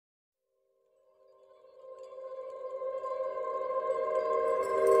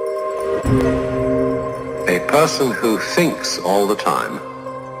A person who thinks all the time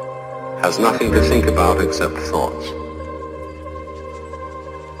has nothing to think about except thoughts.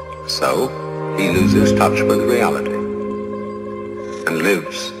 So, he loses touch with reality and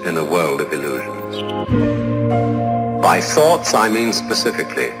lives in a world of illusions. By thoughts, I mean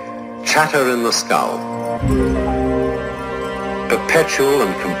specifically chatter in the skull, perpetual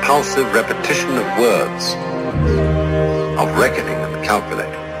and compulsive repetition of words, of reckoning and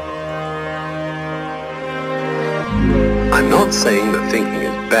calculating. I'm not saying that thinking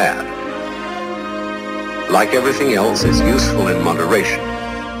is bad. Like everything else, it's useful in moderation.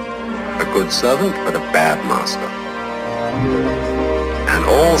 A good servant, but a bad master. And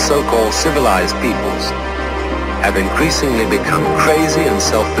all so-called civilized peoples have increasingly become crazy and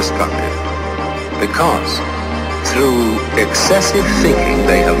self-destructive because through excessive thinking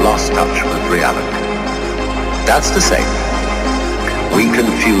they have lost touch with reality. That's to say, we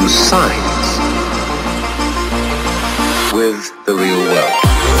confuse science with the real world.